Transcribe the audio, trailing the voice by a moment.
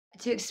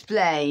to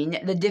explain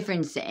the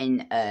difference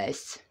in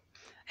us.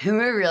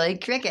 We're really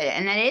crooked,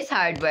 and that is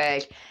hard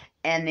work.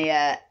 And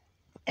the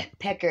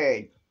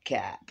pecker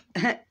cap.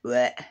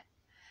 What?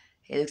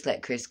 He looks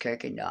like Chris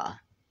Kirkendall.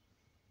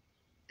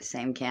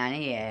 Same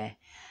county, yeah.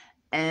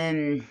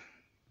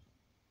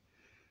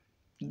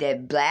 The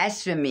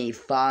Blasphemy,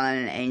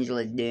 Fallen Angel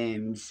of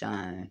Doom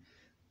song.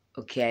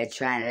 Okay,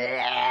 trying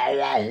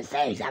to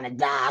say I'm a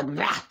dog.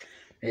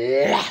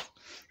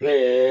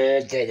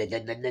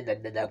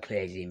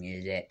 Crazy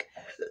music.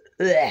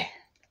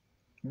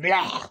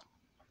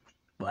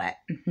 What?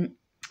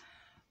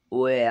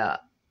 Well,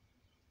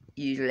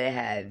 usually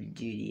have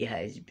duty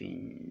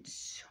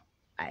husbands,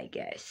 I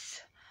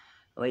guess.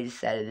 We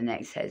decided the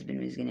next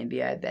husband was going to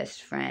be our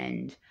best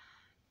friend.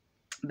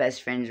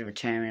 Best friends were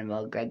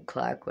terminable. Greg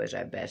Clark was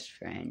our best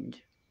friend.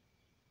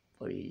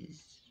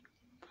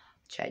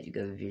 Tried to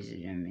go visit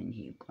him, and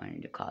he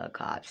wanted to call the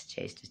cops,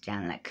 chased us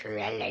down like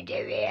Cruella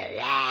de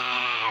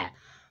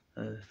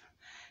Vil.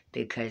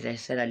 Because I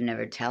said I'd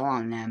never tell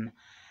on them.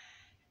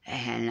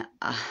 And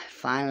I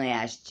finally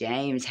asked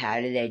James, how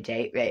did they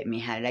date rape me?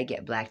 How did I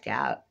get blacked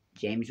out?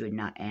 James would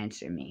not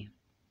answer me.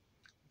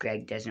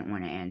 Greg doesn't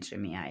want to answer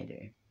me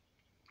either.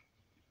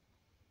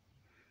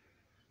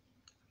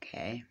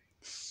 Okay,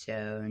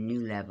 so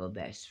new level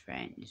best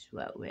friends.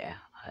 What we're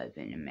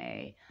hoping to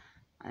marry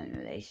on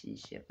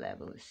relationship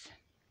levels.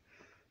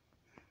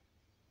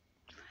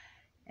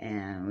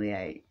 And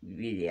we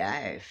really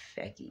are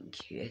fucking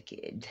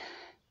crooked.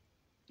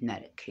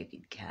 Not a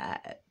crooked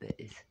cat, but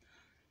it's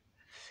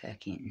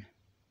fucking...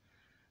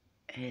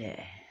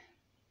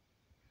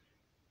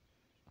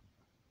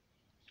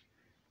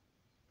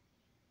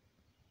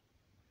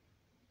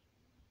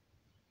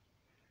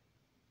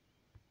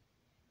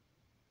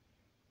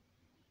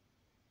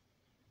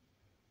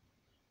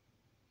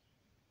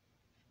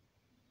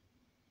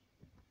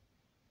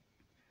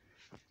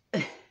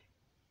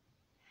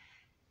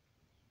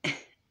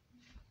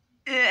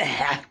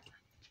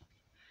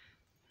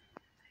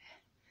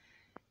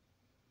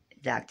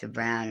 Dr.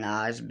 Brown,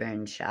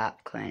 Osborne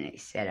Shop Clinic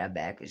said our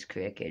back was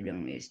crooked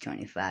when we was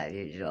 25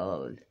 years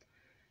old.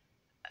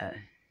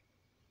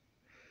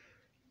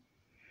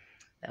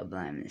 They'll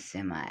blame the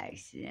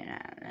semi-accident,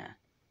 I don't know.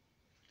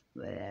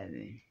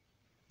 Whatever.